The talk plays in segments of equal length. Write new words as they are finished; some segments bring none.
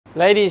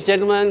Ladies,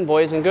 gentlemen,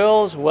 boys and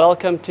girls,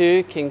 welcome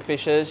to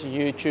Kingfisher's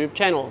YouTube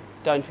channel.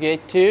 Don't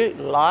forget to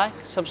like,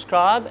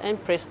 subscribe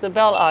and press the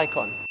bell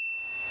icon.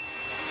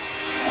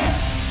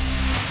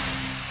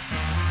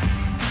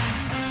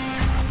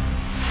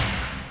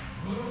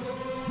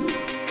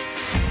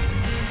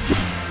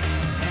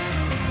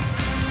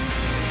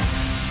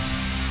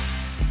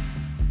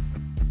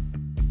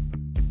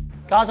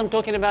 Guys, I'm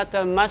talking about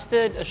the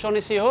Mustad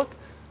O'Shaughnessy hook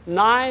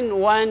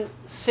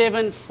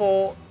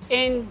 9174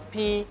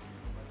 NPBN,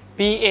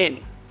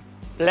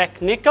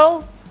 black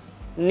nickel,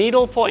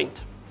 needle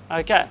point.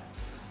 Okay,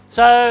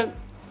 so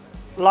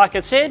like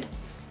it said,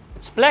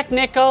 it's black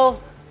nickel,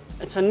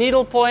 it's a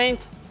needle point,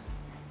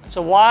 it's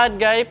a wide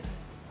gape,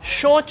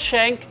 short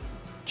shank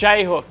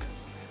J hook.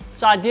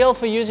 It's ideal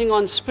for using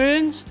on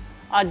spoons,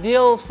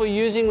 ideal for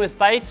using with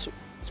baits.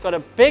 It's got a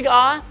big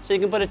eye, so you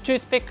can put a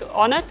toothpick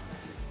on it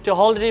to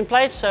hold it in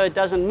place so it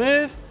doesn't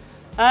move.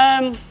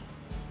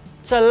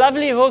 It's a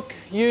lovely hook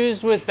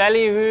used with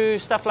ballyhoo,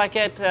 stuff like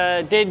that,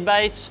 dead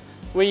baits,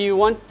 where you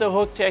want the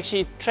hook to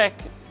actually track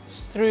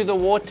through the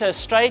water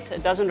straight.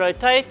 It doesn't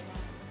rotate.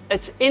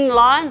 It's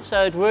inline,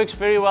 so it works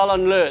very well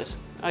on lures.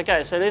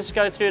 Okay, so let's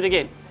go through it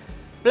again.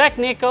 Black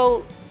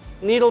nickel,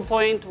 needle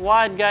point,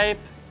 wide gape,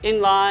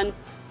 inline,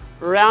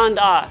 round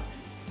eye.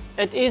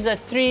 It is a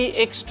 3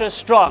 extra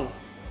strong.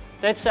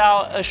 That's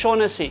our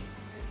O'Shaughnessy.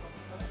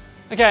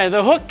 Okay,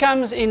 the hook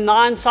comes in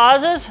 9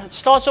 sizes. It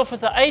starts off with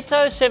the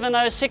 80,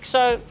 70,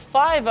 60,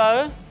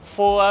 50,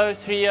 40,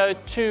 30,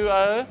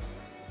 20,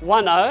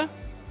 10,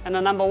 and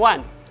a number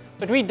 1.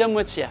 But we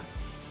dimwits here.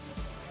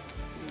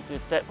 Do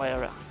it that way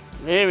around.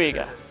 There we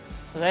go.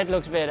 So that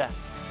looks better.